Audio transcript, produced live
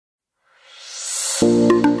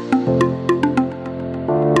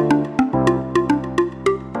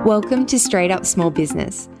Welcome to Straight Up Small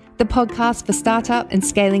Business, the podcast for startup and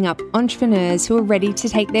scaling up entrepreneurs who are ready to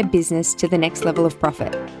take their business to the next level of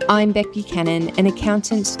profit. I'm Beck Buchanan, an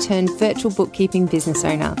accountant turned virtual bookkeeping business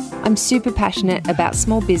owner. I'm super passionate about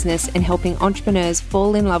small business and helping entrepreneurs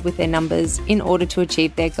fall in love with their numbers in order to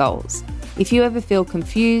achieve their goals. If you ever feel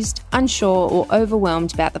confused, unsure, or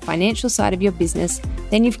overwhelmed about the financial side of your business,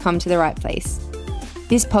 then you've come to the right place.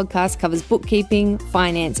 This podcast covers bookkeeping,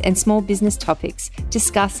 finance, and small business topics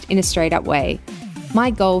discussed in a straight up way.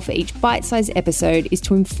 My goal for each bite-sized episode is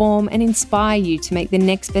to inform and inspire you to make the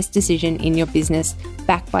next best decision in your business,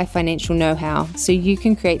 backed by financial know-how, so you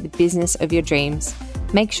can create the business of your dreams.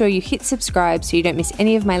 Make sure you hit subscribe so you don't miss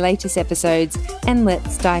any of my latest episodes, and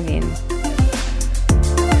let's dive in.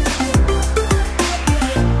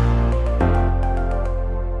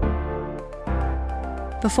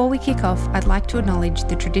 Before we kick off, I'd like to acknowledge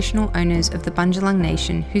the traditional owners of the Bundjalung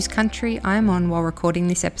Nation, whose country I am on while recording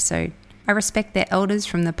this episode. I respect their elders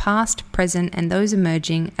from the past, present, and those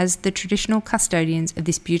emerging as the traditional custodians of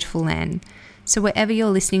this beautiful land. So wherever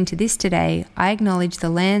you're listening to this today, I acknowledge the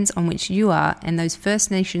lands on which you are and those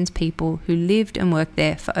First Nations people who lived and worked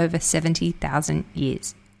there for over 70,000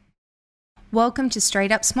 years. Welcome to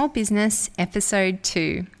Straight Up Small Business, Episode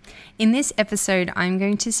 2. In this episode, I'm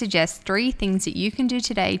going to suggest 3 things that you can do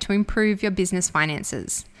today to improve your business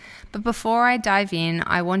finances. But before I dive in,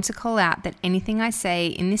 I want to call out that anything I say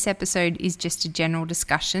in this episode is just a general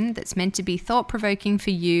discussion that's meant to be thought-provoking for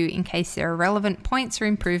you in case there are relevant points or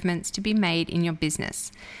improvements to be made in your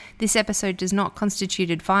business. This episode does not constitute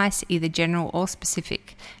advice, either general or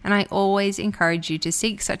specific, and I always encourage you to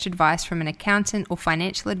seek such advice from an accountant or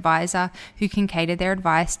financial advisor who can cater their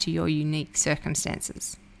advice to your unique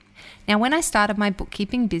circumstances. Now, when I started my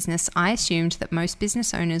bookkeeping business, I assumed that most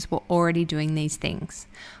business owners were already doing these things,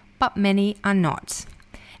 but many are not.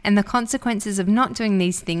 And the consequences of not doing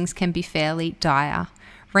these things can be fairly dire,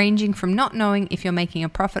 ranging from not knowing if you're making a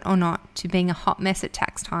profit or not, to being a hot mess at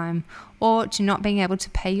tax time, or to not being able to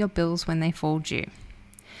pay your bills when they fall due.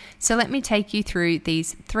 So let me take you through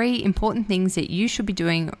these 3 important things that you should be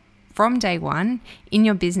doing from day one in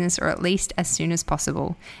your business, or at least as soon as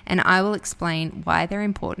possible, and I will explain why they're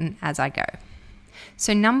important as I go.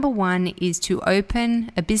 So number 1 is to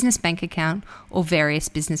open a business bank account or various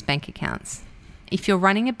business bank accounts. If you're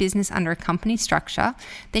running a business under a company structure,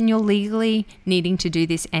 then you're legally needing to do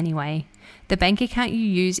this anyway. The bank account you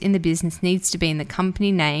use in the business needs to be in the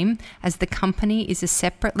company name, as the company is a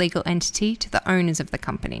separate legal entity to the owners of the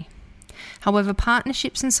company. However,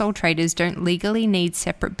 partnerships and sole traders don't legally need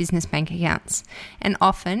separate business bank accounts, and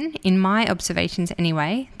often, in my observations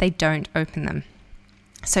anyway, they don't open them.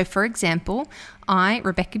 So for example, I,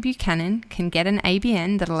 Rebecca Buchanan, can get an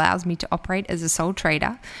ABN that allows me to operate as a sole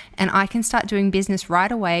trader, and I can start doing business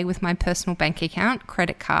right away with my personal bank account,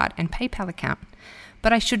 credit card, and PayPal account.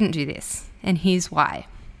 But I shouldn't do this, and here's why.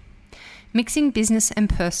 Mixing business and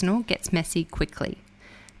personal gets messy quickly.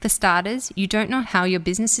 For starters, you don't know how your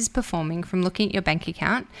business is performing from looking at your bank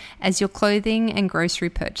account, as your clothing and grocery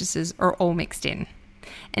purchases are all mixed in.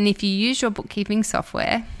 And if you use your bookkeeping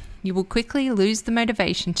software, you will quickly lose the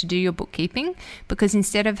motivation to do your bookkeeping, because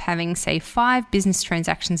instead of having, say, 5 business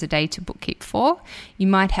transactions a day to bookkeep for, you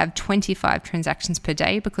might have 25 transactions per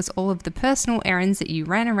day because all of the personal errands that you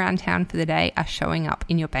ran around town for the day are showing up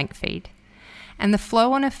in your bank feed. And the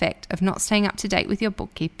flow-on effect of not staying up to date with your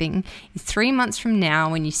bookkeeping is 3 months from now,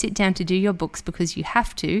 when you sit down to do your books because you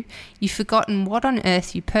have to, you've forgotten what on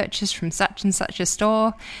earth you purchased from such and such a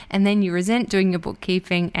store, and then you resent doing your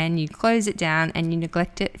bookkeeping and you close it down and you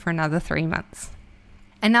neglect it for another 3 months.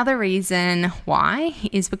 Another reason why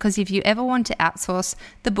is because if you ever want to outsource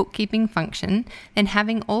the bookkeeping function, then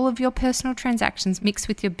having all of your personal transactions mixed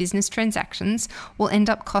with your business transactions will end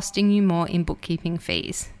up costing you more in bookkeeping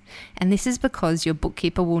fees. And this is because your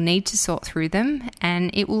bookkeeper will need to sort through them,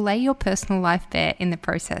 and it will lay your personal life bare in the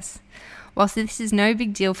process. Whilst this is no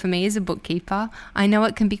big deal for me as a bookkeeper, I know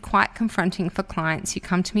it can be quite confronting for clients who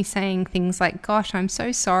come to me saying things like, "Gosh, I'm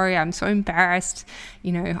so sorry, I'm so embarrassed,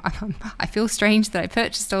 I feel strange that I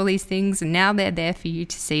purchased all these things and now they're there for you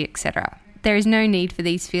to see, etc." There is no need for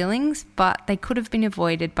these feelings, but they could have been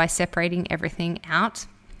avoided by separating everything out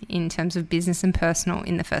in terms of business and personal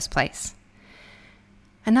in the first place.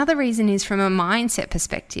 Another reason is, from a mindset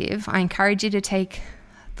perspective, I encourage you to take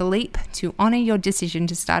the leap to honour your decision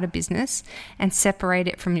to start a business and separate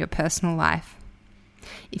it from your personal life.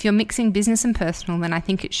 If you're mixing business and personal, then I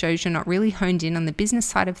think it shows you're not really honed in on the business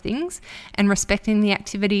side of things and respecting the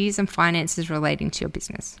activities and finances relating to your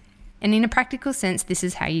business. And in a practical sense, this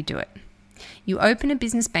is how you do it. You open a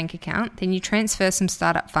business bank account, then you transfer some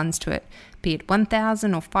startup funds to it, be it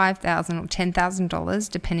 $1,000 or $5,000 or $10,000,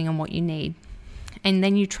 depending on what you need. And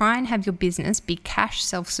then you try and have your business be cash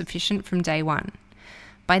self-sufficient from day one.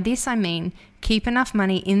 By this I mean keep enough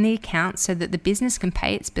money in the account so that the business can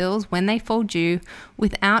pay its bills when they fall due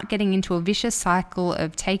without getting into a vicious cycle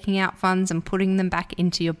of taking out funds and putting them back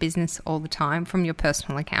into your business all the time from your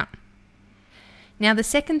personal account. Now, the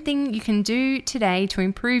second thing you can do today to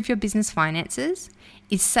improve your business finances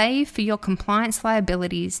is save for your compliance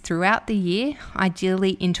liabilities throughout the year,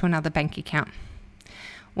 ideally into another bank account.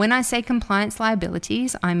 When I say compliance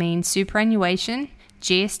liabilities, I mean superannuation,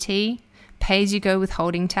 GST, pay-as-you-go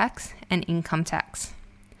withholding tax, and income tax.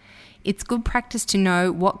 It's good practice to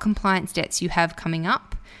know what compliance debts you have coming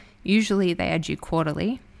up. Usually they are due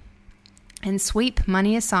quarterly. And sweep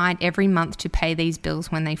money aside every month to pay these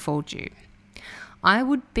bills when they fall due. I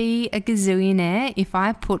would be a gazillionaire if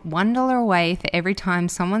I put $1 away for every time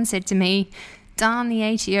someone said to me, darn the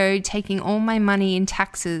ATO taking all my money in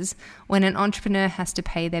taxes, when an entrepreneur has to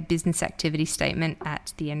pay their business activity statement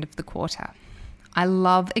at the end of the quarter. I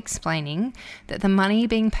love explaining that the money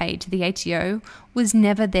being paid to the ATO was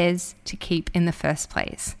never theirs to keep in the first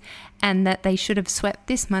place, and that they should have swept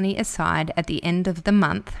this money aside at the end of the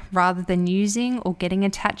month rather than using or getting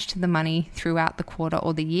attached to the money throughout the quarter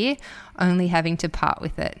or the year, only having to part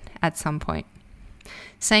with it at some point.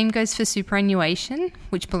 Same goes for superannuation,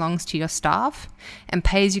 which belongs to your staff, and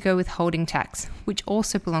pay-as-you-go withholding tax, which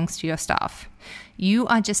also belongs to your staff. You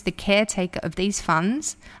are just the caretaker of these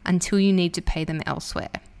funds until you need to pay them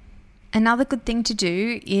elsewhere. Another good thing to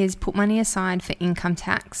do is put money aside for income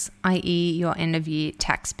tax, i.e. your end-of-year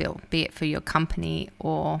tax bill, be it for your company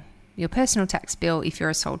or your personal tax bill if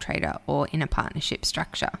you're a sole trader or in a partnership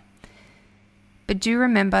structure. But do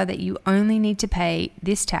remember that you only need to pay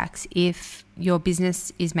this tax if your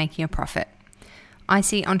business is making a profit. I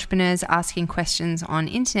see entrepreneurs asking questions on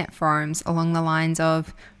internet forums along the lines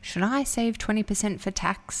of, should I save 20% for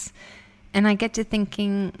tax? And I get to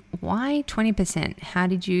thinking, why 20%? How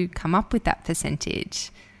did you come up with that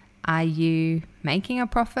percentage? Are you making a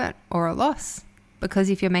profit or a loss? Because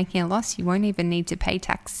if you're making a loss, you won't even need to pay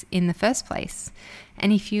tax in the first place.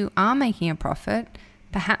 And if you are making a profit,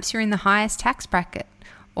 perhaps you're in the highest tax bracket,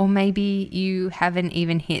 or maybe you haven't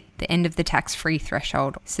even hit the end of the tax-free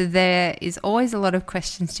threshold. So there is always a lot of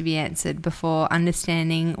questions to be answered before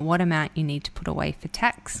understanding what amount you need to put away for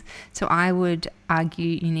tax. So I would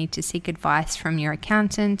argue you need to seek advice from your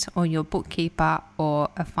accountant or your bookkeeper or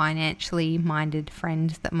a financially minded friend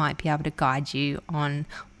that might be able to guide you on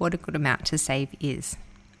what a good amount to save is.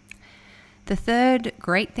 The third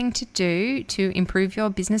great thing to do to improve your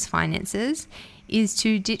business finances is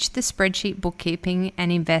to ditch the spreadsheet bookkeeping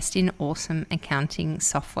and invest in awesome accounting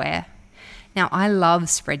software. Now, I love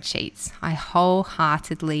spreadsheets. I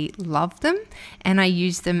wholeheartedly love them, and I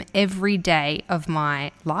use them every day of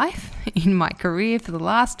my life, in my career for the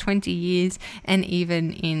last 20 years, and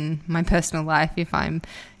even in my personal life if I'm,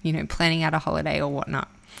 planning out a holiday or whatnot.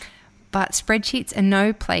 But spreadsheets are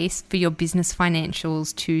no place for your business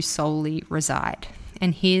financials to solely reside.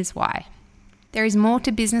 And here's why. There is more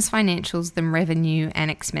to business financials than revenue and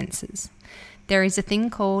expenses. There is a thing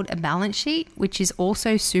called a balance sheet, which is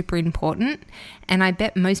also super important. And I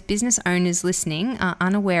bet most business owners listening are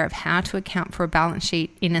unaware of how to account for a balance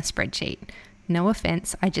sheet in a spreadsheet. No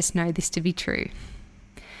offense, I just know this to be true.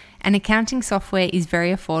 And accounting software is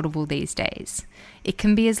very affordable these days. It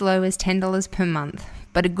can be as low as $10 per month,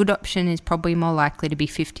 but a good option is probably more likely to be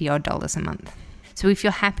 $50 odd a month. So if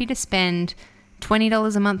you're happy to spend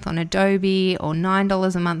 $20 a month on Adobe or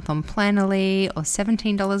 $9 a month on Planoly or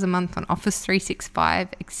 $17 a month on Office 365,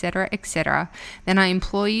 etc., then I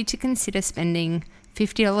implore you to consider spending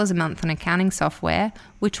 $50 a month on accounting software,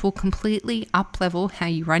 which will completely up-level how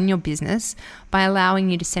you run your business by allowing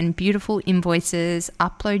you to send beautiful invoices,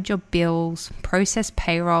 upload your bills, process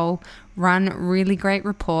payroll, run really great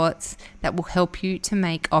reports that will help you to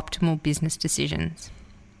make optimal business decisions.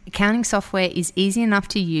 Accounting software is easy enough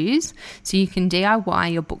to use, so you can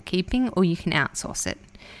DIY your bookkeeping or you can outsource it.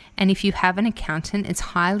 And if you have an accountant, it's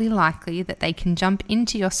highly likely that they can jump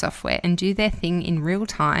into your software and do their thing in real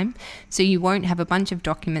time, so you won't have a bunch of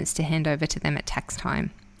documents to hand over to them at tax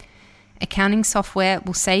time. Accounting software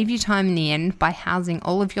will save you time in the end by housing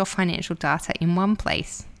all of your financial data in one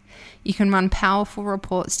place. You can run powerful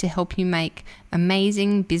reports to help you make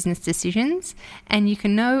amazing business decisions, and you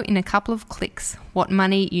can know in a couple of clicks what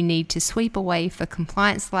money you need to sweep away for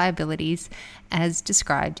compliance liabilities as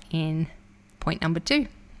described in point number 2.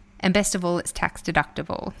 And best of all, it's tax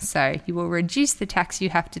deductible, so you will reduce the tax you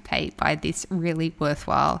have to pay by this really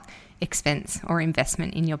worthwhile expense or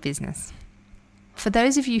investment in your business. For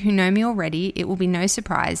those of you who know me already, it will be no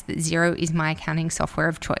surprise that Xero is my accounting software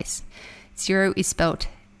of choice. Xero is spelt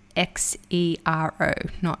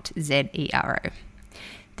Xero, not Zero.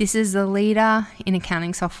 This is the leader in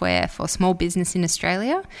accounting software for small business in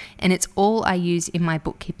Australia, and it's all I use in my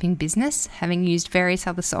bookkeeping business, having used various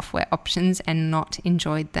other software options and not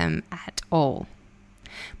enjoyed them at all.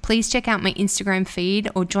 Please check out my Instagram feed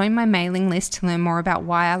or join my mailing list to learn more about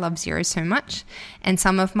why I love Xero so much and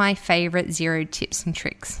some of my favorite Xero tips and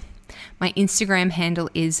tricks. My Instagram handle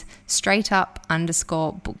is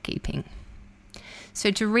straightup_bookkeeping.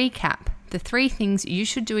 So to recap, the 3 things you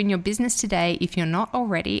should do in your business today if you're not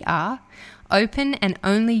already are: open and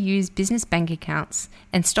only use business bank accounts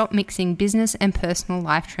and stop mixing business and personal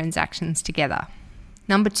life transactions together.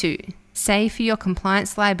 Number 2, save for your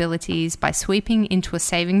compliance liabilities by sweeping into a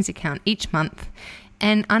savings account each month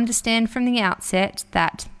and understand from the outset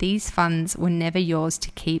that these funds were never yours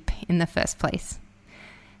to keep in the first place.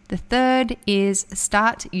 The third is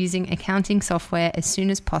start using accounting software as soon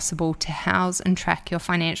as possible to house and track your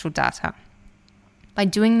financial data. By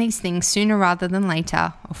doing these things sooner rather than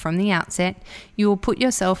later, or from the outset, you will put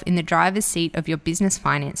yourself in the driver's seat of your business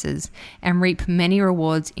finances and reap many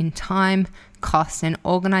rewards in time, cost, and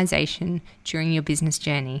organisation during your business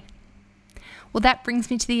journey. Well, that brings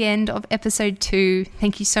me to the end of episode 2.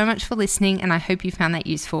 Thank you so much for listening, and I hope you found that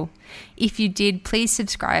useful. If you did, please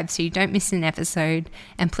subscribe so you don't miss an episode,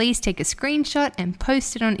 and please take a screenshot and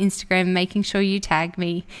post it on Instagram, making sure you tag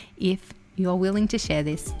me if you're willing to share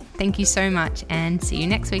this. Thank you so much, and see you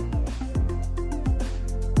next week.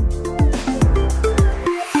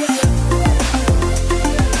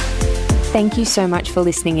 Thank you so much for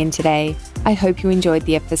listening in today. I hope you enjoyed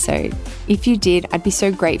the episode. If you did, I'd be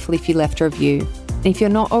so grateful if you left a review. And if you're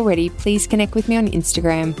not already, please connect with me on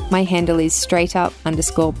Instagram. My handle is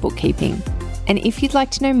straightup_bookkeeping. And if you'd like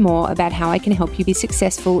to know more about how I can help you be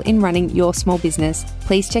successful in running your small business,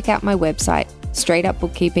 please check out my website,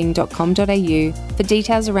 straightupbookkeeping.com.au, for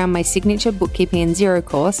details around my signature bookkeeping and Xero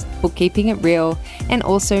course, Bookkeeping at Real, and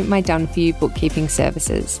also my done-for-you bookkeeping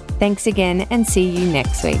services. Thanks again, and see you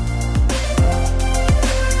next week.